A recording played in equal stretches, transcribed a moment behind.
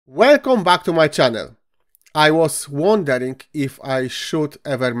Welcome back to my channel. I was wondering if I should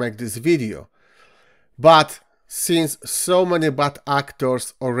ever make this video, but since so many bad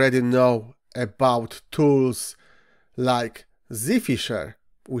actors already know about tools like Zphisher,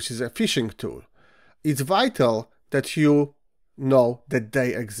 which is a phishing tool, it's vital that you know that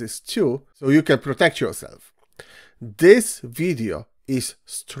they exist too, so you can protect yourself. This video is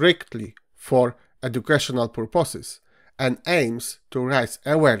strictly for educational purposes and aims to raise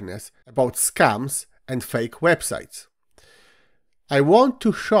awareness about scams and fake websites. I want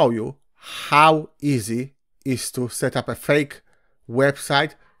to show you how easy it is to set up a fake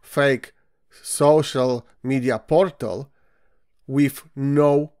website, fake social media portal with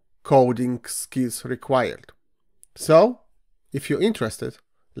no coding skills required. So, if you're interested,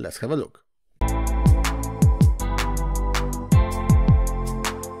 let's have a look.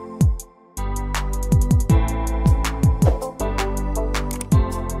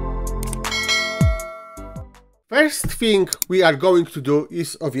 First thing we are going to do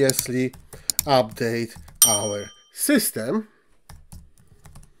is obviously update our system.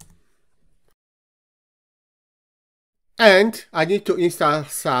 And I need to install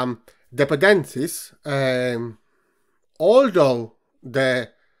some dependencies. Although the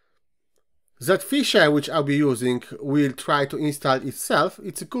Zphisher, which I'll be using, will try to install itself,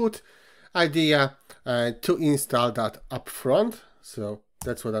 it's a good idea to install that up front. So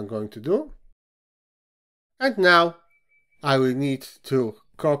that's what I'm going to do. And now I will need to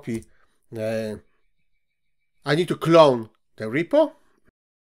copy, I need to clone the repo.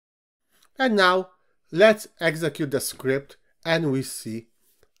 And now let's execute the script and we see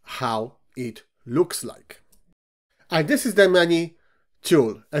how it looks like. And this is the menu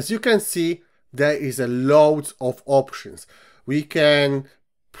tool. As you can see, there is a loads of options. We can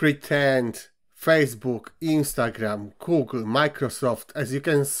pretend Facebook, Instagram, Google, Microsoft, as you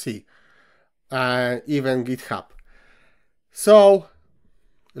can see. Even GitHub. So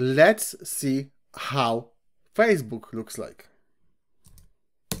let's see how Facebook looks like.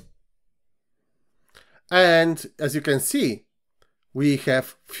 And as you can see, we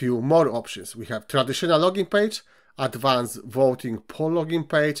have few more options. We have traditional login page, advanced voting poll login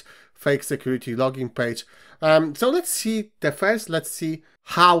page, fake security login page. So let's see let's see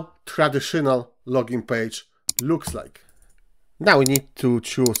how traditional login page looks like. Now we need to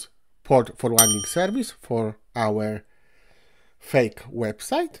choose port forwarding service for our fake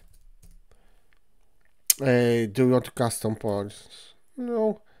website. Do you want custom ports?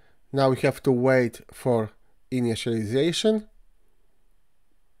 No. Now we have to wait for initialization.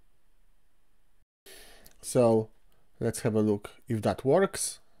 So let's have a look if that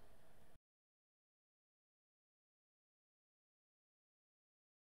works.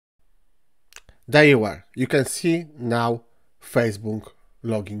 There you are. You can see now Facebook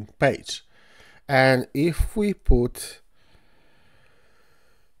login page. And if we put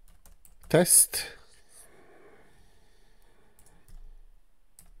test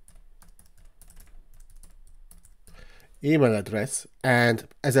email address and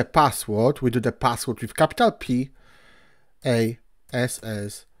as a password, we do the password with capital P A S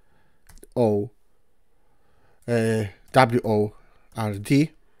S O W O R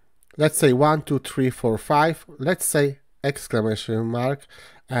D. Let's say 1 2 3 4 5. Let's say exclamation mark,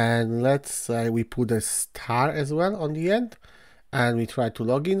 and let's say we put a star as well on the end, and we try to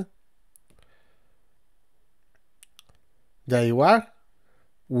log in. There you are.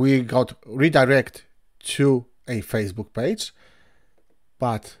 We got redirect to a Facebook page,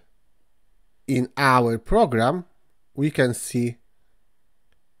 but in our program we can see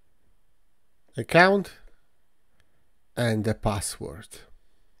account and the password.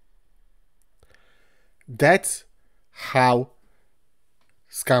 That's how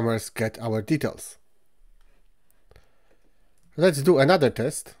scammers get our details. Let's do another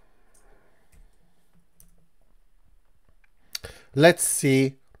test. Let's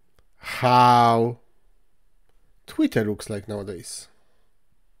see how Twitter looks like nowadays.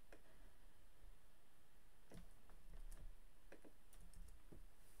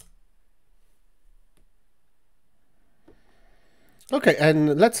 Okay,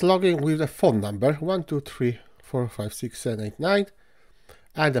 and let's log in with a phone number 1 2 3 4 5 6 7 8 9,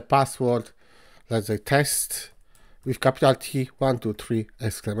 and the password, let's say test with capital T 1 2 3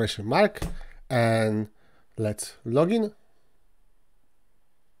 exclamation mark, and let's log in.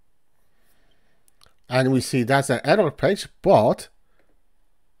 And we see that's an error page, but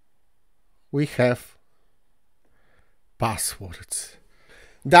we have passwords.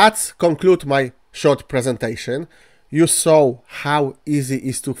 That's conclude my short presentation. You saw how easy it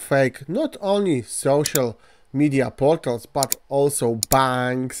is to fake not only social media portals, but also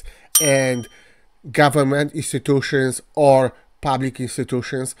banks and government institutions or public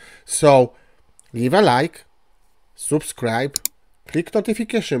institutions. So leave a like, subscribe, click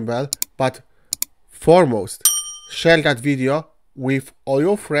notification bell, but foremost, share that video with all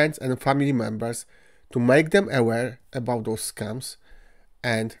your friends and family members to make them aware about those scams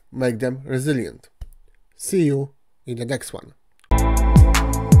and make them resilient. See you in the next one.